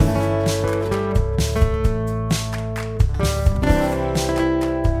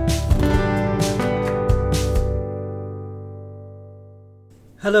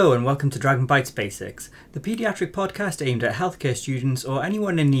Hello and welcome to Dragon Bites Basics, the paediatric podcast aimed at healthcare students or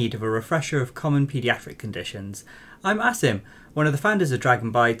anyone in need of a refresher of common paediatric conditions. I'm Asim, one of the founders of Dragon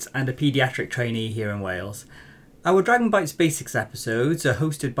Bites and a paediatric trainee here in Wales. Our Dragon Bites Basics episodes are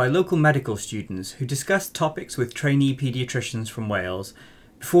hosted by local medical students who discuss topics with trainee paediatricians from Wales.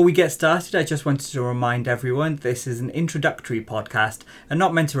 Before we get started, I just wanted to remind everyone this is an introductory podcast and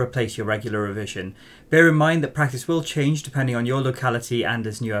not meant to replace your regular revision. Bear in mind that practice will change depending on your locality and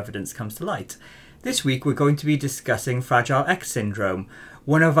as new evidence comes to light. This week we're going to be discussing Fragile X syndrome.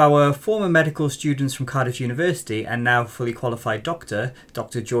 One of our former medical students from Cardiff University and now fully qualified doctor,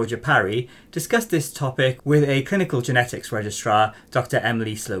 Dr. Georgia Parry, discussed this topic with a clinical genetics registrar, Dr.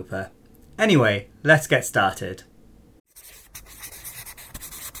 Emily Sloper. Anyway, let's get started.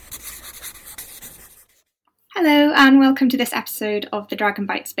 Hello and welcome to this episode of the Dragon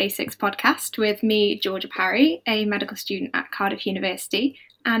Bites Basics podcast with me, Georgia Parry, a medical student at Cardiff University,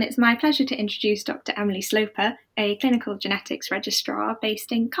 and it's my pleasure to introduce Dr. Emily Sloper, a clinical genetics registrar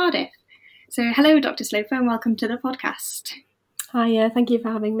based in Cardiff. So hello Dr. Sloper and welcome to the podcast. Hi, thank you for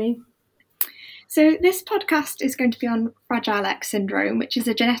having me. So this podcast is going to be on Fragile X syndrome, which is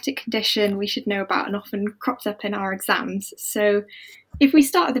a genetic condition we should know about and often crops up in our exams. So if we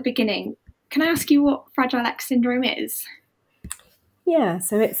start at the beginning, can I ask you what Fragile X syndrome is? Yeah,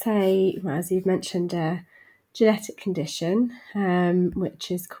 so it's as you've mentioned, a genetic condition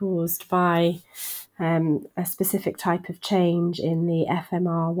which is caused by a specific type of change in the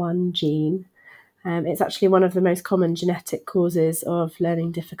FMR1 gene. It's actually one of the most common genetic causes of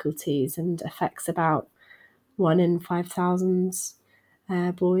learning difficulties and affects about 1 in 5,000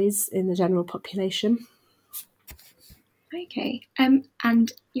 boys in the general population. Okay, and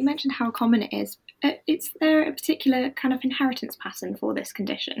you mentioned how common it is. Is there a particular kind of inheritance pattern for this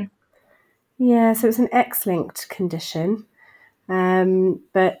condition? Yeah, so it's an X-linked condition,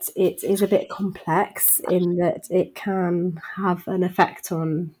 but it is a bit complex in that it can have an effect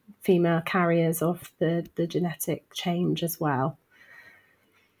on female carriers of the genetic change as well.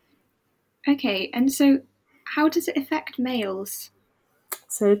 Okay, and so how does it affect males?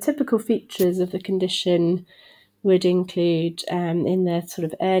 So typical features of the condition would include in the sort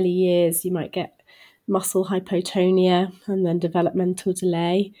of early years, you might get muscle hypotonia and then developmental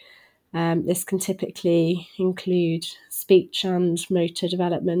delay. This can typically include speech and motor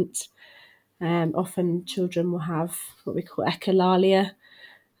development. Often children will have what we call echolalia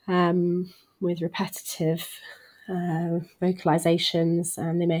with repetitive vocalizations,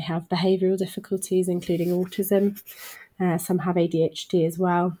 and they may have behavioural difficulties, including autism. Some have ADHD as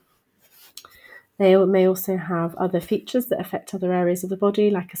well. They may also have other features that affect other areas of the body,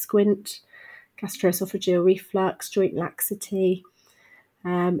 like a squint, gastroesophageal reflux, joint laxity,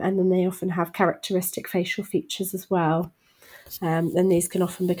 and then they often have characteristic facial features as well. And these can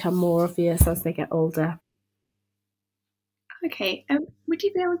often become more obvious as they get older. Okay, would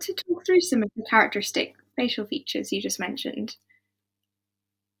you be able to talk through some of the characteristic facial features you just mentioned?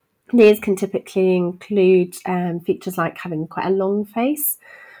 These can typically include features like having quite a long face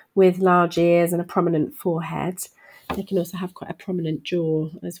with large ears and a prominent forehead. They can also have quite a prominent jaw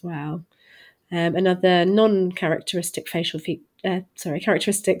as well. Another characteristic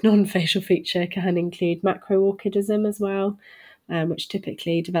non-facial feature can include macroorchidism as well, which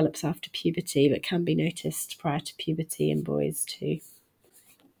typically develops after puberty but can be noticed prior to puberty in boys too.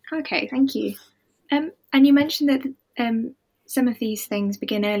 Okay, thank you. And you mentioned that some of these things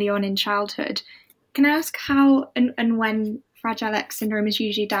begin early on in childhood. Can I ask how and when Fragile X syndrome is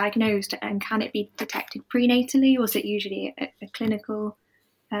usually diagnosed, and can it be detected prenatally, or is it usually a clinical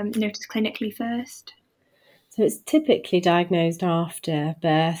noticed clinically first? So it's typically diagnosed after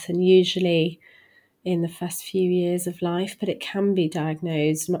birth and usually in the first few years of life, but it can be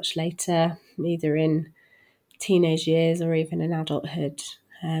diagnosed much later, either in teenage years or even in adulthood,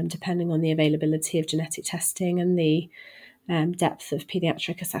 depending on the availability of genetic testing and the depth of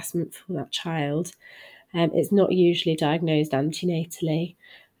paediatric assessment for that child. It's not usually diagnosed antenatally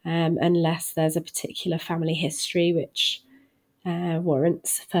unless there's a particular family history which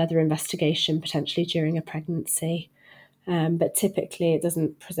warrants further investigation, potentially during a pregnancy. But typically it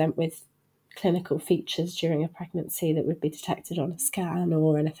doesn't present with clinical features during a pregnancy that would be detected on a scan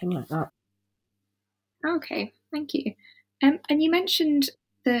or anything like that. Okay, thank you. And you mentioned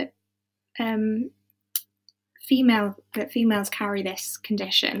that females carry this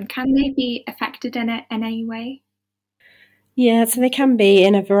condition. Can they be affected in any way? Yeah, so they can be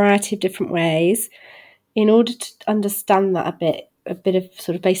in a variety of different ways. In order to understand that a bit of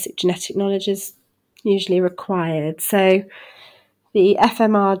sort of basic genetic knowledge is usually required. So the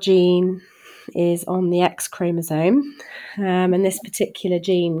FMR gene is on the X chromosome, and this particular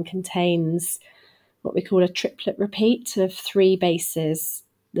gene contains what we call a triplet repeat of 3 bases,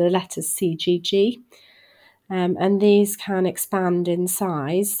 the letters CGG, and these can expand in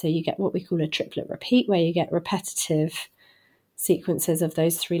size. So you get what we call a triplet repeat, where you get repetitive sequences of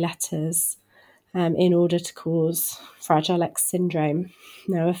those 3 letters in order to cause Fragile X syndrome.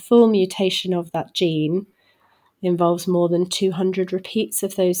 Now, a full mutation of that gene involves more than 200 repeats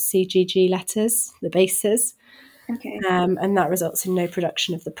of those CGG letters, the bases, and that results in no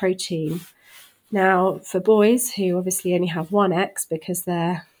production of the protein. Now, for boys who obviously only have one X because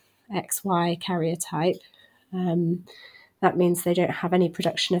they're XY carrier type, that means they don't have any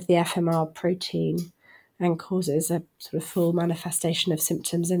production of the FMR protein and causes a sort of full manifestation of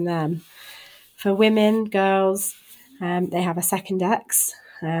symptoms in them. For women, girls, they have a second X,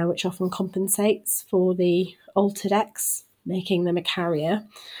 which often compensates for the altered X, making them a carrier.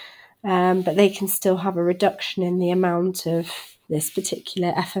 But they can still have a reduction in the amount of this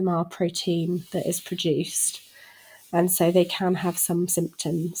particular FMR protein that is produced. And so they can have some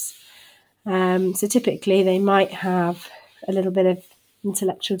symptoms. So typically they might have a little bit of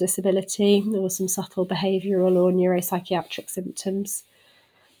intellectual disability or some subtle behavioural or neuropsychiatric symptoms.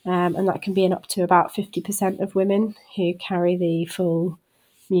 And that can be in up to about 50% of women who carry the full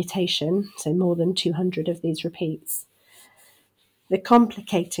mutation, so more than 200 of these repeats. The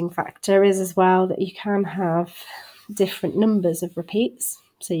complicating factor is as well that you can have different numbers of repeats.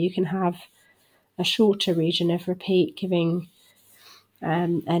 So you can have a shorter region of repeat giving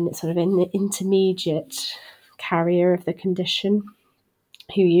and sort of an intermediate carrier of the condition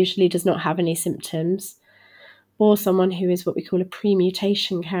who usually does not have any symptoms, or someone who is what we call a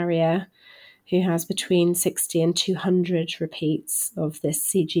pre-mutation carrier who has between 60 and 200 repeats of this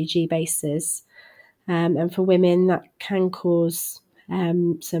CGG basis. And for women, that can cause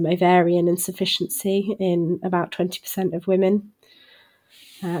some ovarian insufficiency in about 20% of women.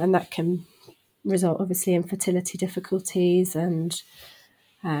 And that can result, obviously, in fertility difficulties and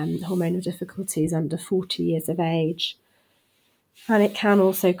hormonal difficulties under 40 years of age. And it can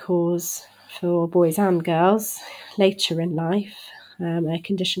also cause, for boys and girls, later in life, a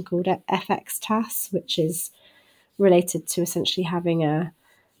condition called FXTAS, which is related to essentially having a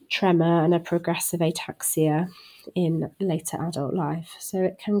tremor and a progressive ataxia in later adult life. So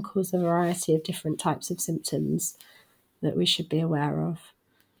it can cause a variety of different types of symptoms that we should be aware of.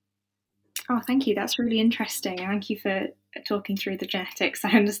 Oh, thank you. That's really interesting. Thank you for talking through the genetics.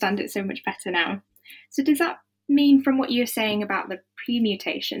 I understand it so much better now. So does that mean, from what you're saying about the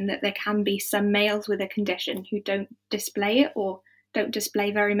pre-mutation, that there can be some males with a condition who don't display it or don't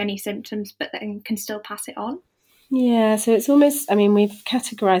display very many symptoms, but then can still pass it on? Yeah, so it's almost, we've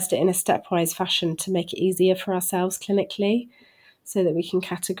categorised it in a stepwise fashion to make it easier for ourselves clinically so that we can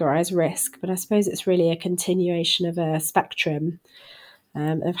categorise risk. But I suppose it's really a continuation of a spectrum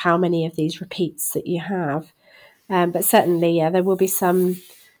of how many of these repeats that you have. But certainly, there will be some,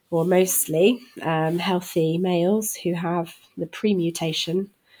 or mostly, healthy males who have the pre-mutation,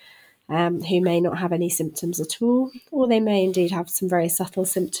 who may not have any symptoms at all, or they may indeed have some very subtle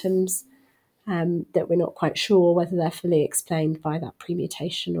symptoms that we're not quite sure whether they're fully explained by that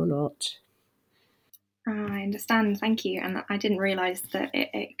pre-mutation or not. I understand, thank you. And I didn't realise that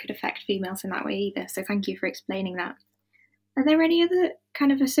it could affect females in that way either, so thank you for explaining that. Are there any other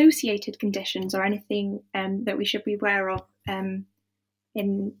kind of associated conditions or anything that we should be aware of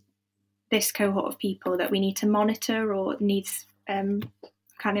in this cohort of people that we need to monitor or needs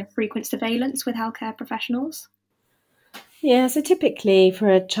kind of frequent surveillance with healthcare professionals? Yeah, so typically for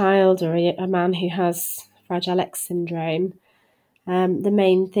a child or a man who has Fragile X syndrome, the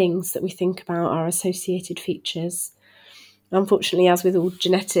main things that we think about are associated features. Unfortunately, as with all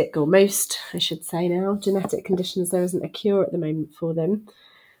genetic, or most, I should say now, genetic conditions, there isn't a cure at the moment for them.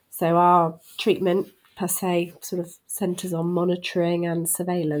 So our treatment, per se, sort of centres on monitoring and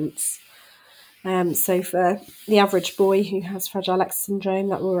surveillance. So for the average boy who has Fragile X syndrome,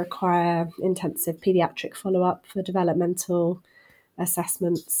 that will require intensive paediatric follow-up for developmental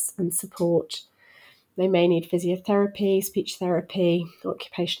assessments and support. They may need physiotherapy, speech therapy,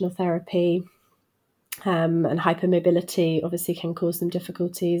 occupational therapy, and hypermobility obviously can cause them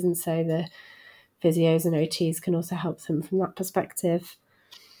difficulties, and so the physios and OTs can also help them from that perspective.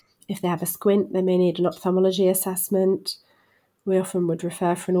 If they have a squint, they may need an ophthalmology assessment. We often would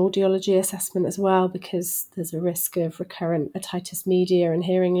refer for an audiology assessment as well, because there's a risk of recurrent otitis media and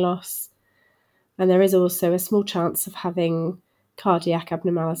hearing loss. And there is also a small chance of having cardiac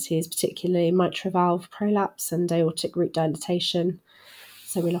abnormalities, particularly mitral valve prolapse and aortic root dilatation.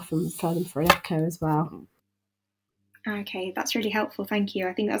 So we'll often refer them for an echo as well. Okay, that's really helpful. Thank you.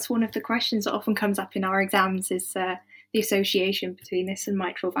 I think that's one of the questions that often comes up in our exams is the association between this and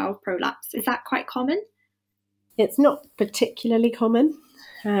mitral valve prolapse. Is that quite common? It's not particularly common,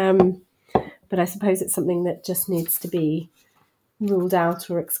 but I suppose it's something that just needs to be ruled out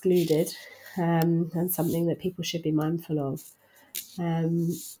or excluded, and something that people should be mindful of.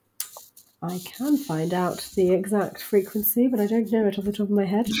 I can find out the exact frequency, but I don't know it off the top of my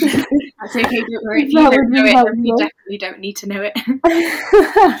head. That's okay, don't worry. If you don't know it, then we definitely don't need to know it.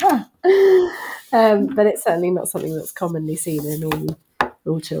 But it's certainly not something that's commonly seen in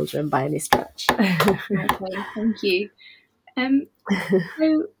all children by any stretch. Okay, thank you.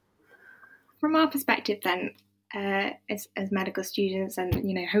 So, from our perspective, then, as medical students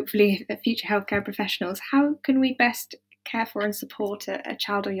and hopefully future healthcare professionals, how can we best care for and support a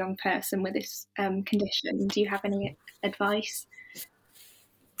child or young person with this condition? Do you have any advice?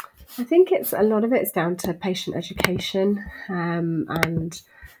 I think a lot of it is down to patient education and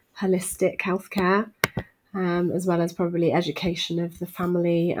holistic healthcare, as well as probably education of the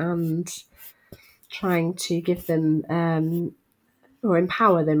family and trying to give them or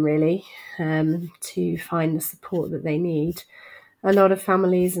empower them really to find the support that they need. A lot of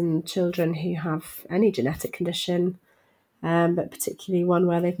families and children who have any genetic condition, but particularly one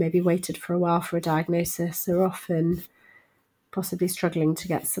where they've maybe waited for a while for a diagnosis, are often possibly struggling to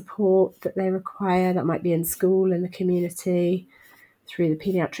get support that they require. That might be in school, in the community, through the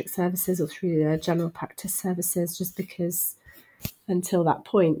paediatric services or through the general practice services, just because until that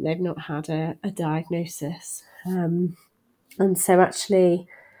point they've not had a diagnosis. And so actually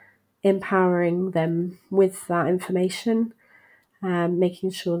empowering them with that information,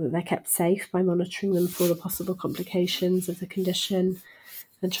 making sure that they're kept safe by monitoring them for the possible complications of the condition,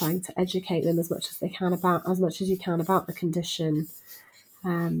 and trying to educate them as much as you can about the condition,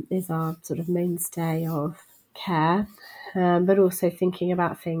 is our sort of mainstay of care. But also thinking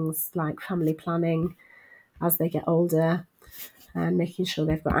about things like family planning as they get older, and making sure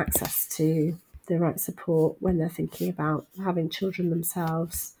they've got access to the right support when they're thinking about having children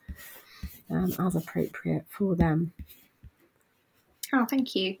themselves, as appropriate for them. Oh,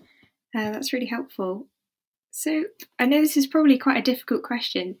 thank you. That's really helpful. So I know this is probably quite a difficult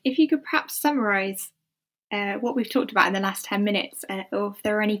question. If you could perhaps summarise what we've talked about in the last 10 minutes, or if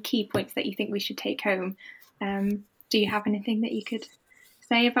there are any key points that you think we should take home, do you have anything that you could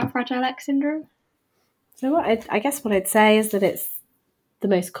say about Fragile X syndrome? So I guess what I'd say is that it's the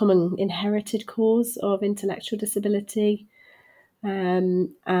most common inherited cause of intellectual disability,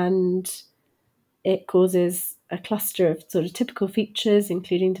 and it causes a cluster of sort of typical features,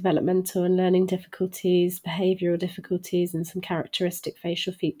 including developmental and learning difficulties, behavioural difficulties, and some characteristic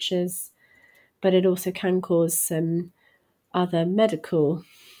facial features. But it also can cause some other medical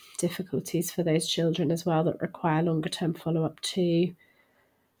difficulties for those children as well that require longer term follow-up too.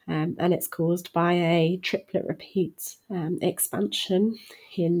 And it's caused by a triplet repeat expansion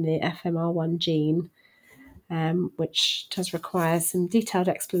in the FMR1 gene, which does require some detailed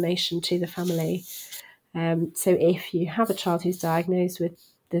explanation to the family. So if you have a child who's diagnosed with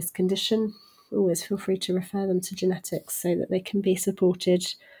this condition, always feel free to refer them to genetics so that they can be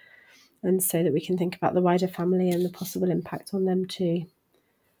supported, and so that we can think about the wider family and the possible impact on them too.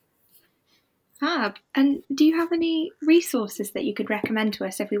 Fab. And do you have any resources that you could recommend to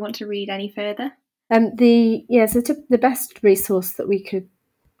us if we want to read any further? The best resource that we could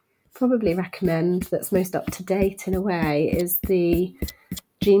probably recommend that's most up to date in a way is the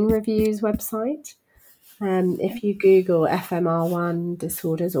Gene Reviews website. If you Google FMR1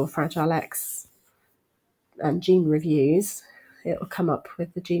 disorders or Fragile X and Gene Reviews, it will come up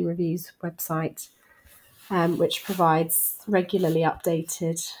with the Gene Reviews website, which provides regularly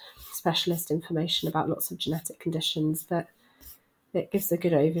updated specialist information about lots of genetic conditions, but it gives a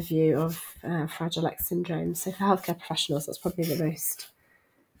good overview of Fragile X syndrome. So for healthcare professionals, that's probably the most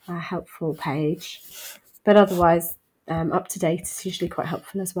helpful page. But otherwise, up to date is usually quite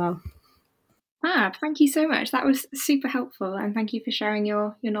helpful as well. Thank you so much. That was super helpful, and thank you for sharing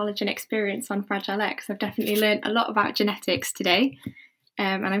your knowledge and experience on Fragile X. I've definitely learned a lot about genetics today,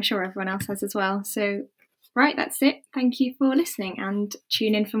 and I'm sure everyone else has as well. So, right, that's it. Thank you for listening, and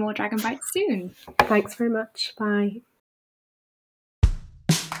tune in for more Dragon Bites soon. Thanks very much. Bye.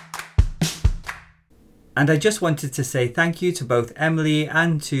 And I just wanted to say thank you to both Emily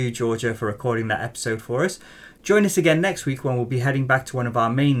and to Georgia for recording that episode for us. Join us again next week when we'll be heading back to one of our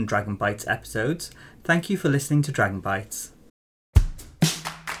main Dragon Bites episodes. Thank you for listening to Dragon Bites.